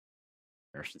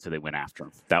nightmares. And so they went after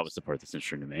him. That was the part that's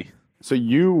interesting to me. So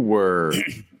you were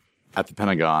at the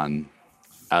Pentagon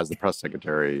as the press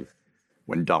secretary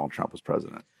when Donald Trump was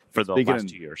president. For the last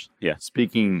 2 years. Yeah.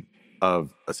 Speaking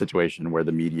of a situation where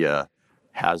the media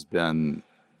has been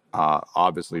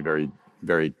obviously very,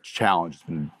 very challenged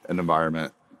in an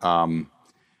environment,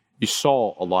 you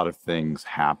saw a lot of things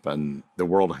happen. The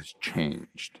world has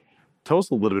changed. Tell us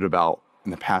a little bit about,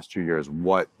 in the past 2 years,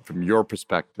 what, from your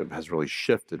perspective, has really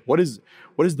shifted. What is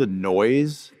the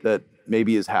noise that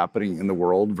maybe is happening in the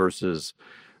world versus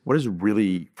what is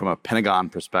really, from a Pentagon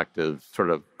perspective, sort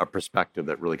of a perspective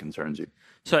that really concerns you?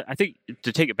 So I think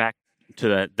to take it back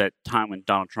to that time when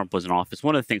Donald Trump was in office,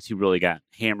 one of the things he really got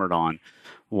hammered on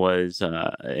was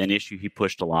an issue he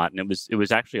pushed a lot, and it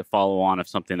was actually a follow-on of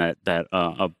something that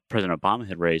President Obama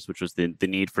had raised, which was the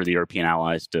need for the European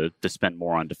allies to spend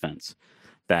more on defense.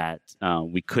 That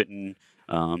we couldn't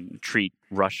treat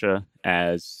Russia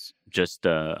as just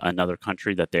another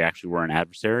country, that they actually were an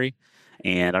adversary.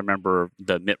 And I remember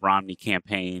the Mitt Romney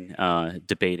campaign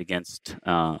debate against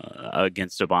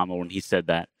Obama when he said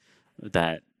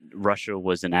that Russia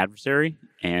was an adversary,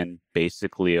 and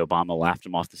basically Obama laughed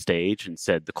him off the stage and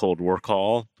said the Cold War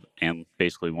call, and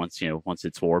basically once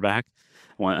it's war back,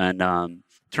 and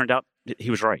turned out he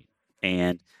was right.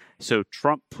 And so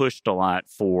Trump pushed a lot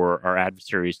for our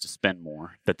adversaries to spend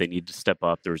more, that they need to step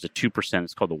up. There was a 2%,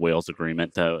 it's called the Wales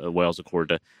Agreement, the Wales Accord,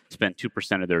 to spend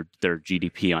 2% of their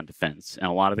GDP on defense. And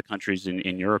a lot of the countries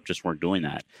in Europe just weren't doing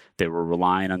that. They were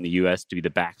relying on the U.S. to be the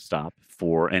backstop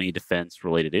for any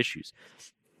defense-related issues.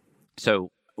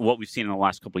 So what we've seen in the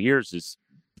last couple of years is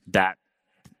that,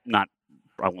 not,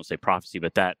 I won't say prophecy,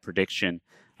 but that prediction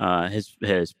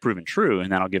has proven true.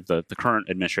 And then I'll give the current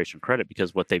administration credit,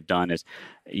 because what they've done is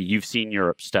you've seen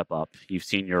Europe step up. You've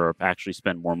seen Europe actually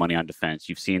spend more money on defense.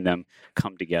 You've seen them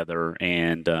come together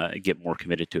and get more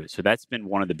committed to it. So that's been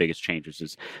one of the biggest changes,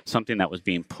 is something that was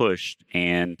being pushed,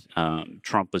 and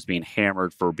Trump was being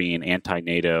hammered for being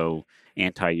anti-NATO,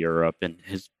 anti-Europe. And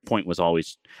his point was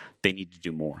always they need to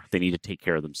do more. They need to take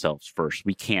care of themselves first.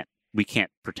 We can't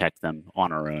protect them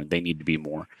on our own. They need to be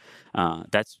more.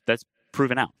 That's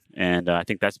proven out. And I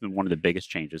think that's been one of the biggest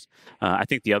changes. I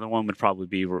think the other one would probably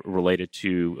be related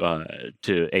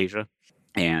to Asia.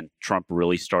 And Trump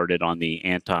really started on the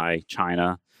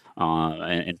anti-China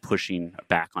and pushing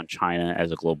back on China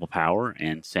as a global power,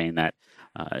 and saying that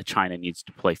China needs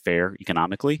to play fair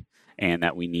economically, and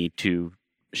that we need to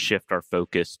shift our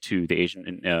focus to the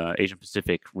Asian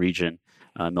Pacific region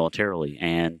militarily.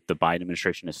 And the Biden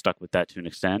administration has stuck with that to an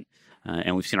extent.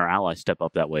 And we've seen our allies step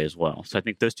up that way as well. So I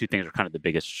think those two things are kind of the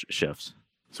biggest shifts.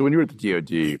 So when you were at the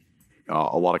DoD,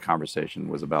 a lot of conversation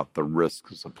was about the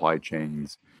risks of supply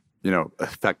chains.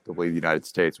 Effectively, the United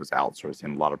States was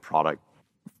outsourcing a lot of product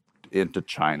into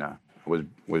China,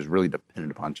 was really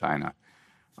dependent upon China.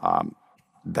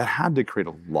 That had to create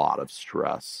a lot of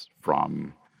stress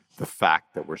from the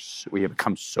fact that we have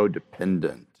become so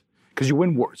dependent. Because you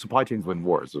win wars, supply chains win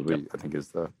wars, I think is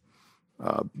the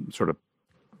sort of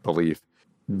belief.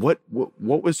 What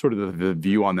was sort of the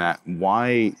view on that?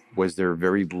 Why was there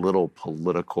very little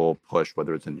political push,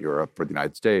 whether it's in Europe or the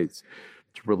United States,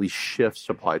 to really shift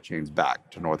supply chains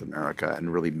back to North America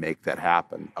and really make that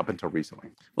happen up until recently?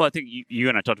 Well, I think you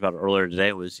and I talked about it earlier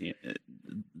today, was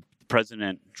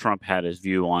President Trump had his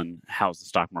view on how's the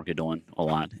stock market doing a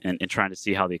lot, and trying to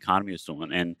see how the economy was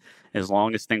doing. And as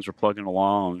long as things were plugging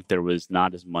along, there was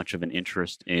not as much of an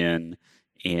interest in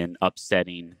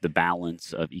upsetting the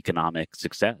balance of economic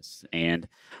success. And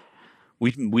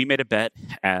we made a bet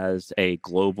as a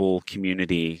global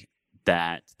community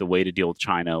that the way to deal with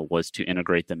China was to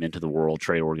integrate them into the World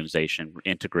Trade Organization,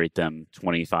 integrate them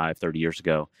 25, 30 years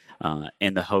ago,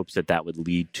 in the hopes that would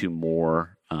lead to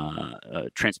more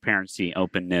transparency,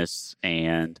 openness,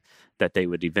 and that they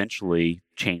would eventually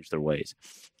change their ways.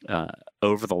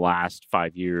 Over the last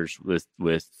 5 years,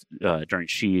 during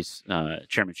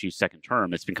Chairman Xi's second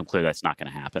term, it's become clear that's not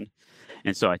going to happen.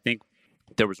 And so I think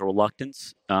there was a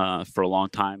reluctance for a long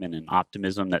time, and an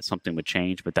optimism that something would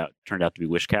change, but that turned out to be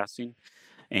wish casting.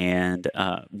 And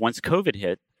once COVID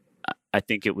hit, I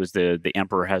think it was the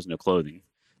emperor has no clothing,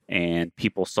 and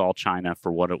people saw China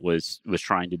for what it was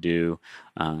trying to do.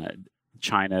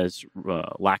 China's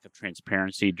lack of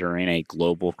transparency during a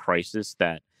global crisis,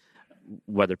 that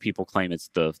whether people claim it's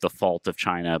the fault of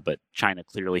China, but China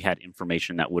clearly had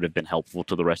information that would have been helpful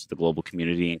to the rest of the global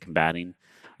community in combating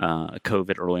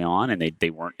COVID early on, and they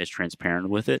weren't as transparent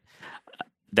with it.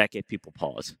 That gave people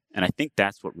pause. And I think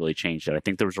that's what really changed it. I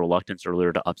think there was a reluctance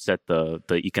earlier to upset the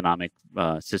economic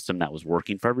system that was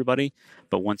working for everybody.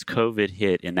 But once COVID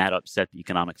hit and that upset the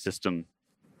economic system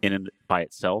in and by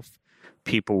itself,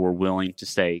 people were willing to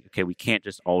say, okay, we can't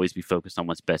just always be focused on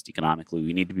what's best economically.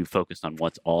 We need to be focused on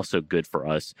what's also good for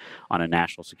us on a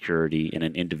national security and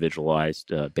an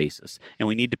individualized basis. And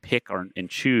we need to pick and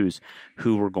choose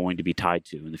who we're going to be tied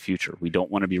to in the future. We don't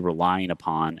want to be relying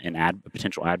upon a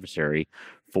potential adversary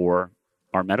for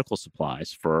our medical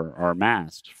supplies, for our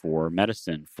masks, for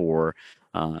medicine, for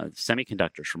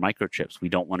semiconductors, for microchips. We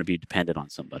don't want to be dependent on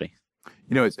somebody.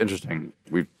 You know, it's interesting.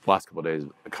 We've last couple of days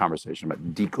a conversation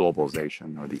about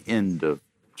deglobalization or the end of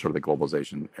sort of the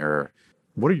globalization era.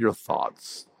 What are your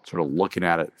thoughts, sort of looking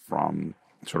at it from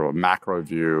sort of a macro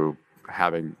view,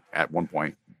 having at one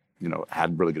point,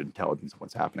 had really good intelligence of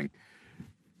what's happening?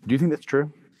 Do you think that's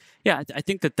true? Yeah, I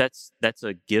think that's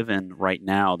a given right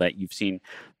now that you've seen,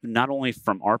 not only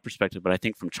from our perspective, but I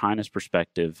think from China's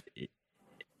perspective.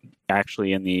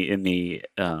 Actually, in the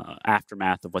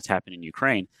aftermath of what's happened in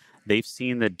Ukraine, they've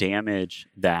seen the damage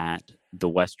that the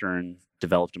Western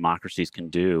developed democracies can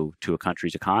do to a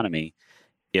country's economy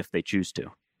if they choose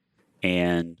to.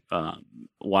 And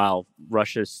while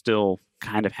Russia is still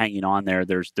kind of hanging on there,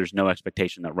 there's no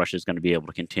expectation that Russia is going to be able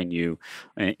to continue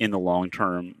in the long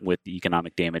term with the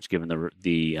economic damage, given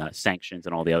the sanctions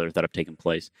and all the others that have taken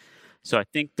place. So I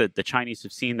think that the Chinese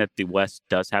have seen that the West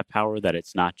does have power, that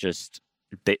it's not just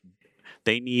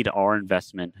they need our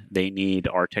investment, they need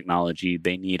our technology,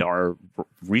 they need our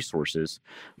resources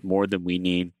more than we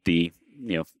need the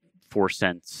 4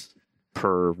 cents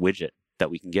per widget that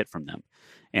we can get from them,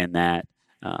 and that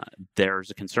there's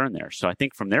a concern there. So I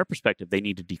think from their perspective, they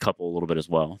need to decouple a little bit as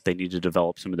well. They need to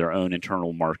develop some of their own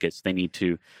internal markets. They need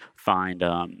to find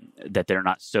that they're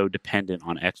not so dependent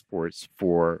on exports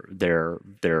for their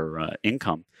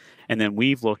income. And then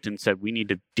we've looked and said we need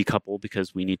to decouple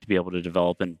because we need to be able to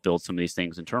develop and build some of these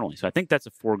things internally. So I think that's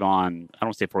a foregone, I don't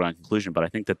want to say foregone conclusion, but I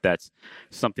think that that's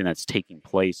something that's taking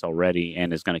place already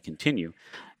and is going to continue.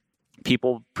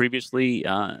 People previously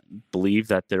believed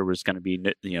that there was going to be,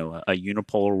 a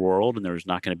unipolar world, and there was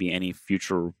not going to be any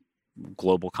future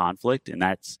global conflict, and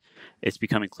it's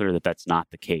becoming clear that that's not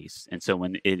the case. And so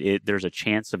when there's a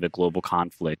chance of a global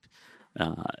conflict,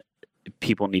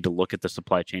 people need to look at the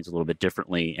supply chains a little bit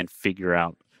differently and figure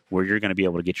out where you're going to be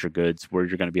able to get your goods, where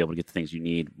you're going to be able to get the things you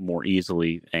need more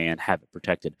easily and have it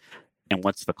protected, and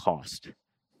what's the cost.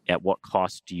 At what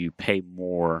cost do you pay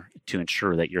more to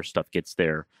ensure that your stuff gets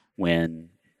there when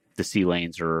the sea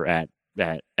lanes are at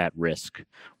risk,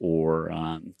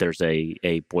 or there's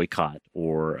a boycott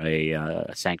or a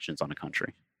sanctions on a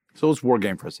country? So let's war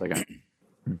game for a second.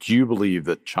 Do you believe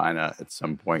that China at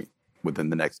some point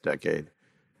within the next decade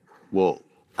will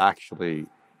actually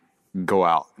go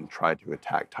out and try to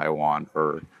attack Taiwan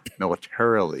or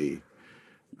militarily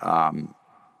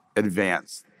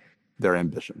advance their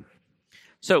ambition?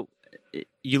 So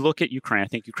you look at Ukraine. I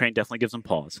think Ukraine definitely gives them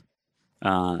pause.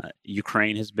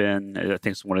 Ukraine has been, I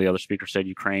think one of the other speakers said,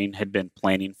 Ukraine had been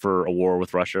planning for a war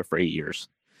with Russia for 8 years.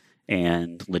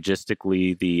 And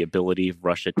logistically, the ability of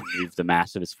Russia to move the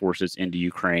mass of its forces into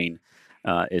Ukraine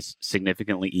is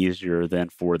significantly easier than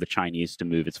for the Chinese to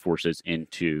move its forces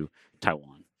into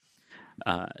Taiwan.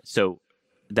 So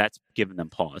that's given them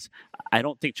pause. I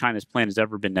don't think China's plan has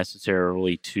ever been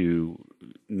necessarily to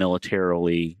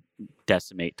militarily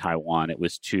decimate Taiwan. It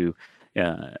was to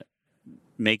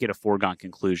make it a foregone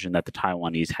conclusion that the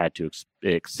Taiwanese had to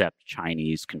accept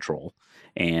Chinese control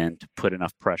and to put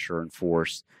enough pressure and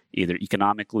force, either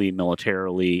economically,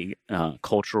 militarily,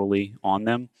 culturally, on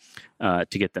them to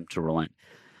get them to relent.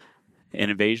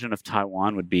 An invasion of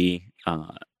Taiwan would be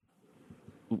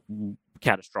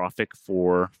catastrophic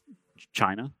for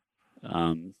China.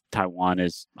 Taiwan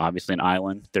is obviously an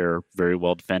island. They're very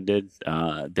well defended.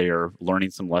 They are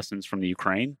learning some lessons from the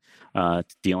Ukraine,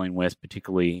 dealing with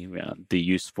particularly the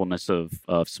usefulness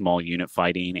of small unit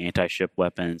fighting, anti-ship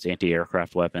weapons,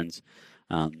 anti-aircraft weapons.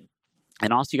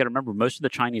 And also, you got to remember, most of the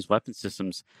Chinese weapon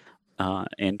systems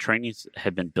and trainings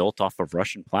have been built off of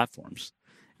Russian platforms.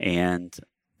 And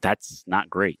that's not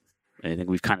great. I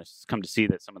think we've kind of come to see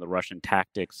that some of the Russian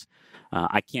tactics,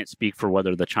 I can't speak for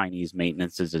whether the Chinese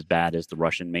maintenance is as bad as the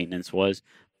Russian maintenance was,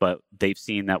 but they've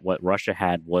seen that what Russia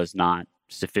had was not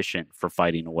sufficient for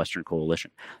fighting a Western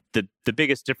coalition. The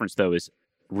biggest difference, though, is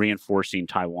reinforcing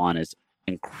Taiwan is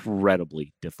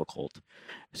incredibly difficult.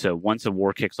 So once a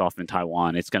war kicks off in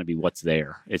Taiwan, it's going to be what's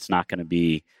there. It's not going to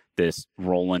be this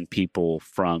rolling people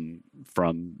from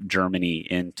Germany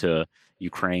into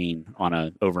Ukraine on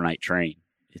an overnight train.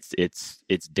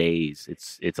 It's days.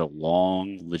 It's a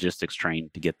long logistics train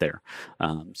to get there.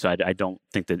 So I don't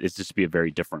think that it's just be a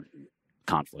very different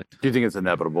conflict. Do you think it's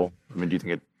inevitable? I mean, do you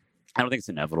think I don't think it's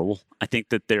inevitable. I think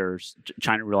that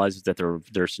China realizes that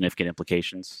there are significant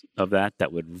implications of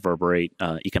that would reverberate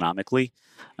economically.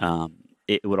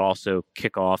 It would also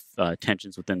kick off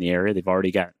tensions within the area. They've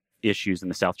already got issues in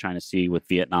the South China Sea with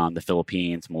Vietnam, the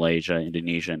Philippines, Malaysia,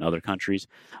 Indonesia, and other countries.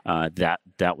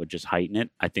 That would just heighten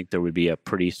it. I think there would be a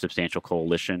pretty substantial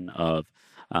coalition of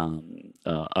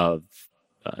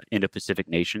Indo-Pacific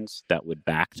nations that would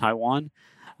back Taiwan,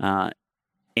 and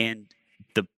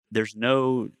there's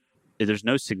no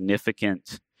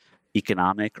significant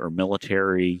economic or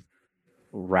military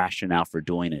rationale for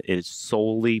doing it. It is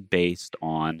solely based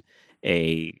on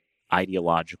a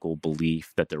ideological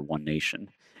belief that they're one nation,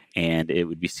 and it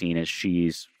would be seen as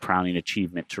Xi's crowning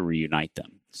achievement to reunite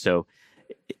them. So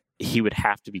he would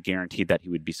have to be guaranteed that he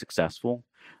would be successful.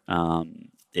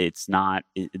 It's not.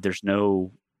 There's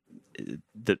no.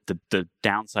 The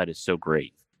downside is so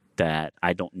great that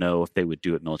I don't know if they would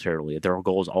do it militarily. Their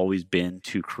goal has always been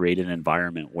to create an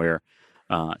environment where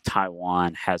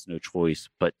Taiwan has no choice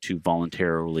but to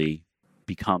voluntarily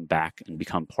become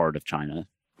part of China.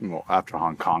 Well, after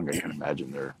Hong Kong, I can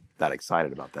imagine they're that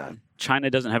excited about that. China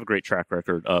doesn't have a great track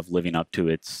record of living up to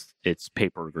its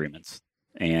paper agreements,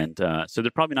 and so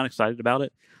they're probably not excited about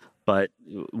it. But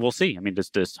we'll see. I mean,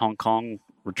 does Hong Kong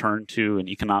return to an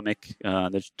economic?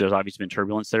 There's obviously been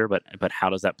turbulence there, but how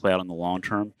does that play out in the long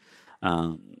term?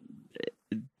 I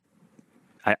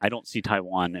don't see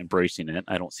Taiwan embracing it.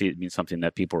 I don't see it being something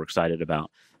that people are excited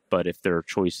about. But if their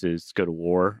choices go to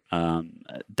war,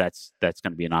 that's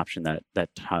going to be an option that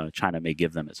China may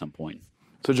give them at some point.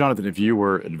 So, Jonathan, if you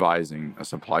were advising a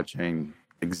supply chain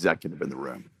executive in the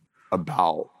room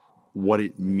about what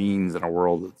it means in a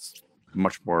world that's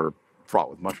much more fraught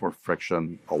with much more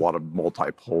friction, a lot of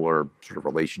multipolar sort of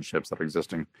relationships that are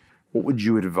existing, what would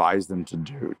you advise them to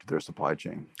do to their supply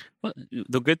chain? Well,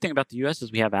 the good thing about the U.S.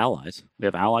 is we have allies. We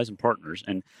have allies and partners.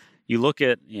 And you look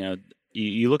at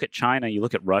you look at China, you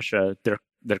look at Russia. They're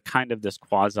kind of this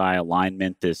quasi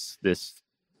alignment, this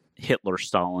Hitler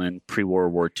Stalin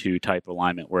pre-World War II type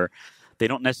alignment where they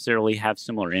don't necessarily have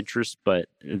similar interests, but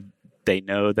they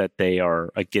know that they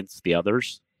are against the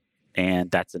others,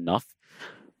 and that's enough.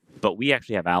 But we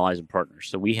actually have allies and partners.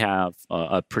 So we have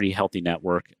a pretty healthy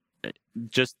network.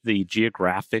 Just the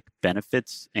geographic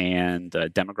benefits and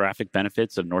demographic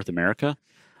benefits of North America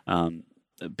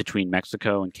between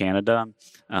Mexico and Canada,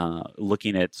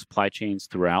 looking at supply chains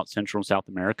throughout Central and South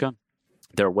America,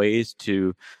 there are ways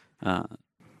to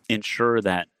ensure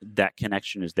that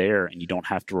connection is there and you don't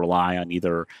have to rely on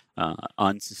either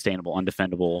unsustainable,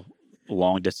 undefendable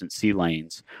long-distance sea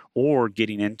lanes, or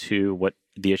getting into what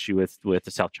the issue with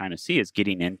the South China Sea is,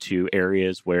 getting into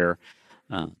areas where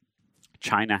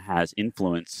China has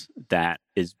influence that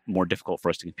is more difficult for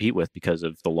us to compete with because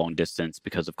of the long distance,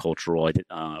 because of cultural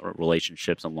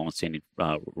relationships and long-standing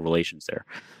relations there.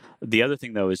 The other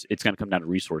thing, though, is it's going to come down to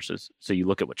resources. So you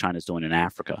look at what China's doing in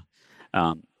Africa.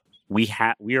 We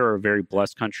are a very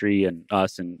blessed country, and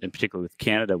us, and in particular with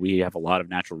Canada, we have a lot of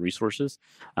natural resources.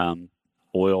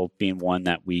 Oil being one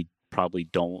that we probably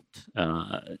don't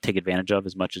take advantage of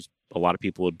as much as a lot of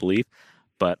people would believe.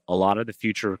 But a lot of the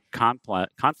future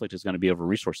conflict is going to be over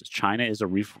resources. China is a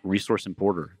resource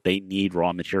importer. They need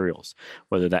raw materials,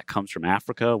 whether that comes from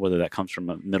Africa, whether that comes from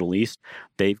the Middle East.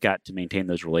 They've got to maintain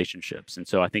those relationships. And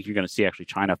so I think you're going to see actually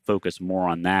China focus more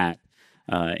on that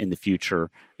in the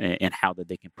future and how that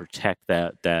they can protect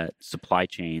that supply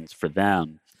chains for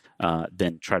them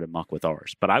than try to muck with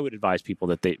ours. But I would advise people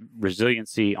that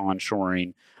resiliency,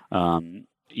 onshoring.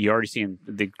 You're already seeing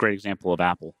the great example of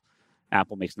Apple.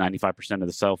 Apple makes 95%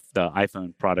 of the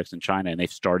iPhone products in China, and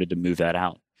they've started to move that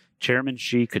out. Chairman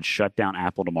Xi could shut down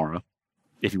Apple tomorrow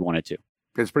if he wanted to.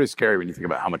 It's pretty scary when you think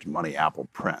about how much money Apple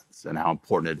prints and how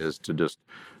important it is to just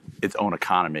its own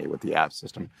economy with the app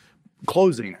system.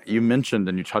 Closing, you mentioned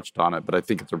and you touched on it, but I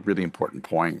think it's a really important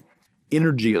point.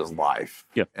 Energy is life.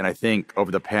 Yep. And I think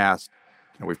over the past,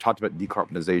 we've talked about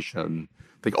decarbonization.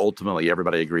 I think ultimately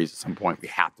everybody agrees at some point we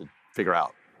have to figure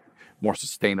out more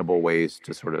sustainable ways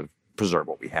to sort of preserve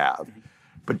what we have.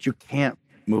 But you can't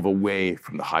move away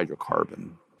from the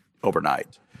hydrocarbon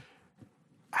overnight.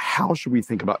 How should we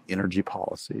think about energy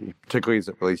policy, particularly as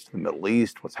it relates to the Middle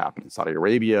East, what's happened in Saudi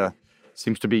Arabia?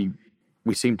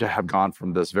 We seem to have gone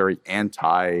from this very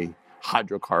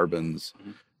anti-hydrocarbons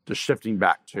to shifting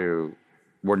back to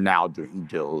we're now doing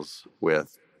deals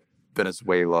with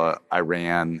Venezuela,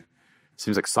 Iran. It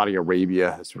seems like Saudi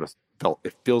Arabia has sort of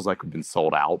it feels like we've been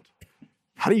sold out.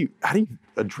 How do you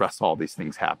address all these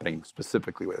things happening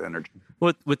specifically with energy?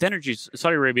 Well, with energy,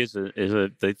 Saudi Arabia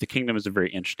the kingdom is a very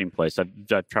interesting place.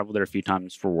 I've traveled there a few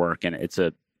times for work, and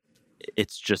there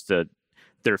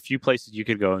are a few places you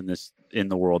could go in this in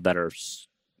the world that are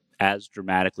as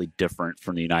dramatically different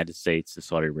from the United States as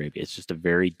Saudi Arabia. It's just a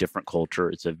very different culture.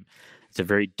 It's a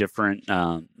very different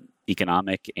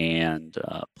economic and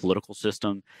political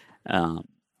system.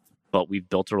 But we've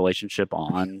built a relationship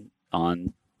on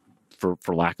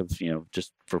for lack of,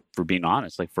 just for being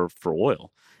honest, like for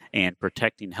oil and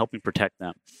helping protect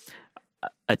them.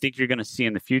 I think you're going to see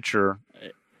in the future,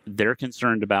 they're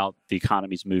concerned about the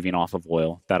economies moving off of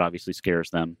oil. That obviously scares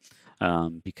them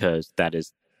because that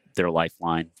is their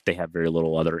lifeline. They have very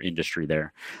little other industry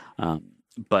there.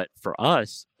 But for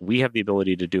us, we have the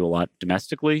ability to do a lot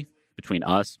domestically between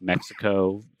us,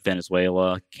 Mexico,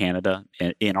 Venezuela, Canada.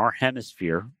 In our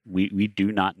hemisphere, we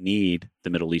do not need the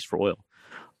Middle East for oil.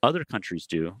 Other countries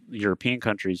do. European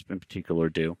countries in particular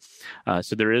do.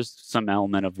 So there is some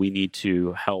element of we need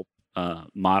to help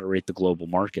moderate the global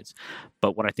markets.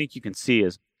 But what I think you can see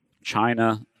is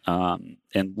China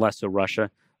and less so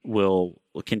Russia will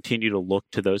continue to look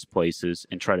to those places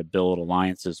and try to build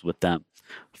alliances with them.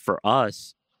 For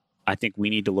us, I think we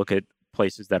need to look at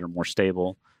places that are more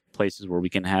stable, places where we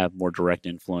can have more direct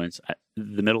influence.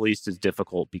 The Middle East is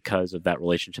difficult because of that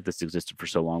relationship that's existed for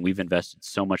so long. We've invested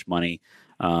so much money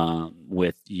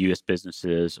with U.S.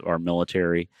 businesses, our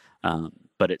military,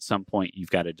 but at some point we've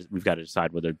got to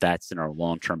decide whether that's in our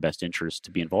long-term best interest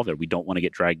to be involved there. We don't want to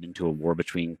get dragged into a war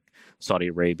between Saudi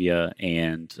Arabia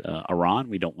and Iran.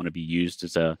 We don't want to be used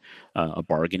as a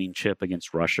bargaining chip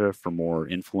against Russia for more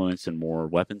influence and more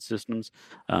weapon systems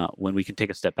when we can take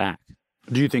a step back.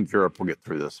 Do you think Europe will get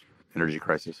through this energy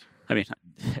crisis? I mean,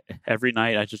 every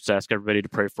night I just ask everybody to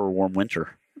pray for a warm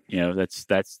winter. That's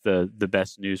the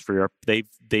best news for Europe.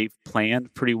 They've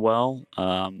planned pretty well.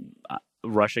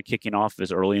 Russia kicking off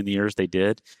as early in the year as they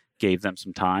did gave them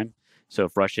some time. So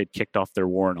if Russia had kicked off their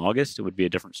war in August, it would be a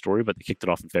different story, but they kicked it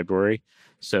off in February.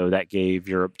 So that gave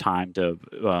Europe time to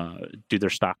do their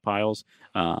stockpiles,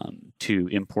 to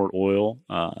import oil.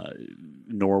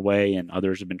 Norway and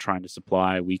others have been trying to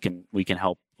supply. We can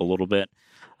help a little bit.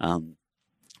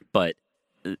 But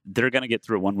they're going to get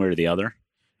through it one way or the other.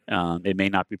 It may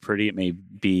not be pretty. It may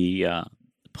be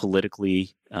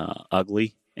politically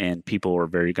ugly, and people are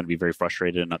going to be very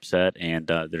frustrated and upset, and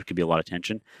there could be a lot of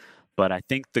tension. But I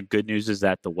think the good news is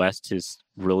that the West has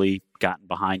really gotten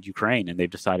behind Ukraine, and they've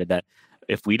decided that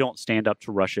if we don't stand up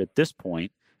to Russia at this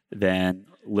point, then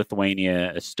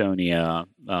Lithuania, Estonia,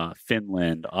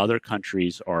 Finland, other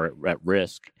countries are at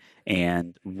risk,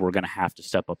 and we're going to have to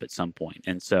step up at some point.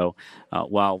 And so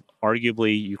while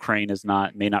arguably Ukraine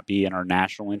may not be in our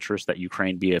national interest that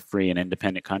Ukraine be a free and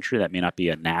independent country, that may not be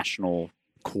a national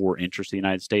core interest of the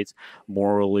United States.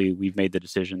 Morally, we've made the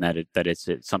decision that it's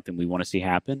something we want to see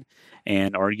happen.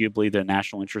 And arguably the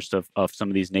national interest of some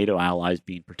of these NATO allies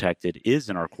being protected is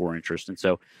in our core interest. And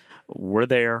so we're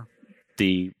there.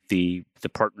 The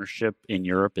partnership in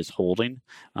Europe is holding,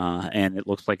 and it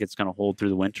looks like it's going to hold through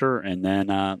the winter. And then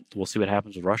we'll see what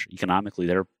happens with Russia. Economically,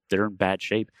 they're in bad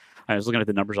shape. I was looking at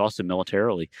the numbers also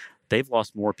militarily. They've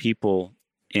lost more people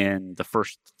in the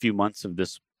first few months of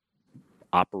this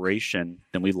operation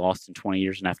than we lost in 20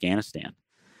 years in Afghanistan.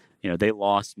 They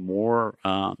lost more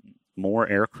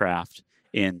aircraft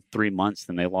in 3 months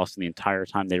than they lost in the entire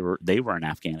time they were in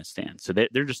Afghanistan. So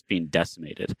they're just being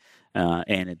decimated,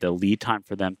 and the lead time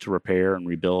for them to repair and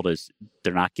rebuild is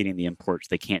they're not getting the imports.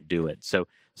 They can't do it. So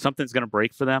something's going to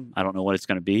break for them. I don't know what it's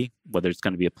going to be, whether it's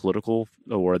going to be a political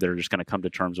or they're just going to come to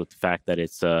terms with the fact that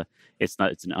it's an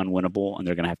unwinnable, and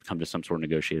they're going to have to come to some sort of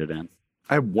negotiated end.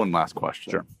 I have one last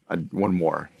question. Sure. One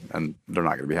more, and they're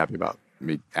not going to be happy about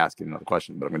me asking another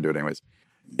question, but I'm going to do it anyways.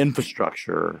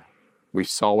 Infrastructure. We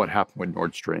saw what happened with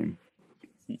Nord Stream.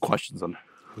 Questions on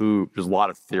there's a lot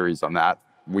of theories on that.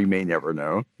 We may never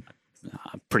know.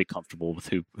 I'm pretty comfortable with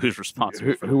who's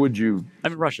responsible for that. Who would you? I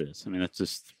mean, Russia is. I mean,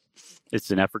 it's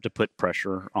an effort to put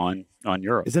pressure on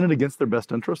Europe. Isn't it against their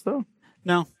best interest, though?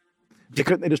 No.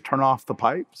 Couldn't they just turn off the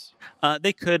pipes?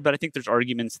 They could, but I think there's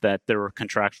arguments that there were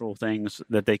contractual things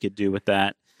that they could do with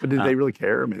that. But did they really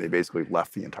care? I mean, they basically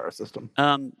left the entire system.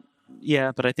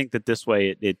 Yeah, but I think that this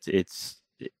way it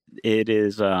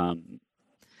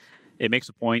makes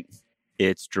a point.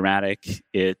 It's dramatic.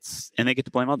 And they get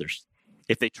to blame others.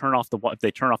 If they turn off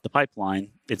the pipeline,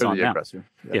 it's on them.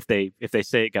 Yeah. If they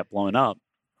say it got blown up,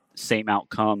 same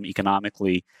outcome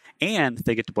economically, and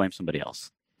they get to blame somebody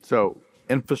else. So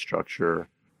infrastructure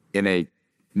in a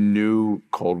new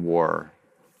Cold War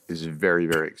is very,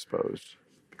 very exposed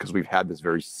because we've had this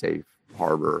very safe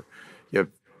harbor. You have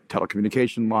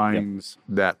telecommunication lines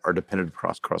that are dependent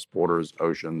across borders,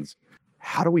 oceans.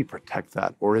 How do we protect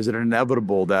that? Or is it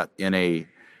inevitable that in a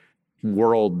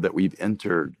world that we've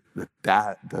entered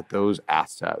that those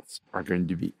assets are going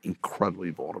to be incredibly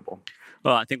vulnerable.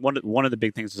 Well, I think one of the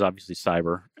big things is obviously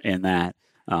cyber, in that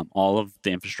all of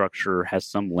the infrastructure has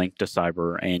some link to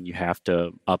cyber, and you have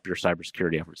to up your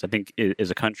cybersecurity efforts. I think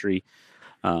as a country,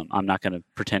 I'm not going to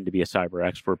pretend to be a cyber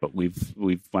expert, but we've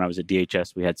when I was at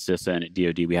DHS, we had CISA, and at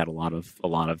DoD, we had a lot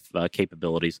of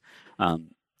capabilities.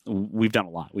 We've done a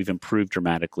lot. We've improved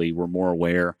dramatically. We're more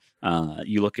aware.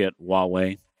 You look at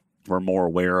Huawei, we're more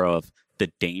aware of the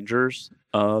dangers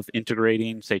of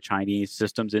integrating, say, Chinese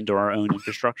systems into our own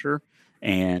infrastructure,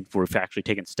 and we've actually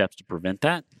taken steps to prevent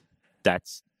that.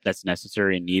 That's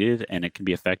necessary and needed, and it can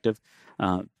be effective.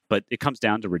 But it comes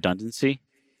down to redundancy.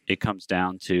 It comes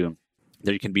down to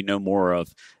there can be no more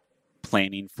of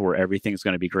planning for everything's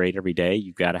going to be great every day.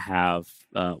 You've got to have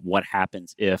what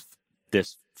happens if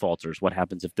this falters? What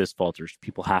happens if this falters?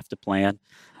 People have to plan.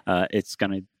 It's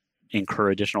going to incur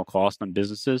additional cost on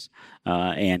businesses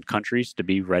and countries to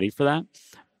be ready for that.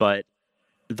 But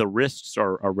the risks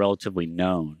are relatively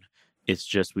known. It's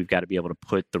just we've got to be able to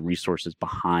put the resources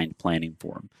behind planning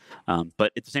for them.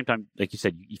 But at the same time, like you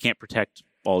said, you can't protect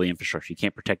all the infrastructure. You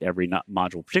can't protect every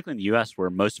module, particularly in the U.S., where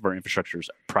most of our infrastructure is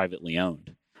privately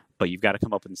owned. But you've got to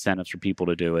come up with incentives for people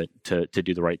to do it, to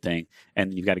do the right thing,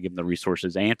 and you've got to give them the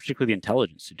resources and particularly the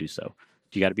intelligence to do so.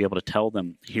 You got to be able to tell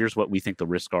them, here's what we think the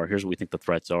risks are, here's what we think the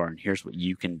threats are, and here's what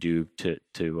you can do to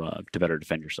better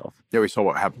defend yourself. Yeah, we saw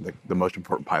what happened. The most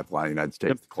important pipeline in the United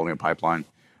States, the Colonial Pipeline,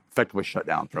 effectively shut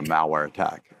down from a malware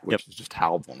attack, which is just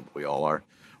how vulnerable we all are.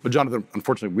 Well, Jonathan,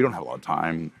 unfortunately, we don't have a lot of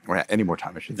time, or any more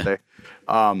time, I should say.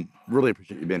 Really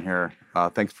appreciate you being here.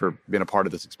 Thanks for being a part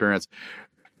of this experience.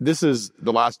 This is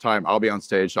the last time I'll be on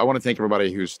stage. So I want to thank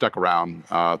everybody who's stuck around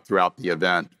throughout the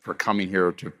event for coming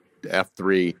here to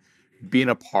F3, being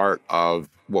a part of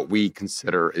what we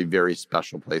consider a very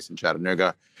special place in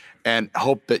Chattanooga, and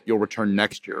hope that you'll return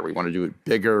next year. We want to do it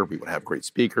bigger. We want to have great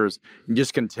speakers and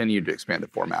just continue to expand the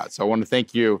format. So I want to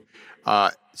thank you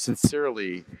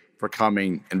sincerely for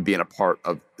coming and being a part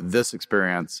of this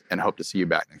experience, and hope to see you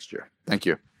back next year. Thank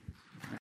you.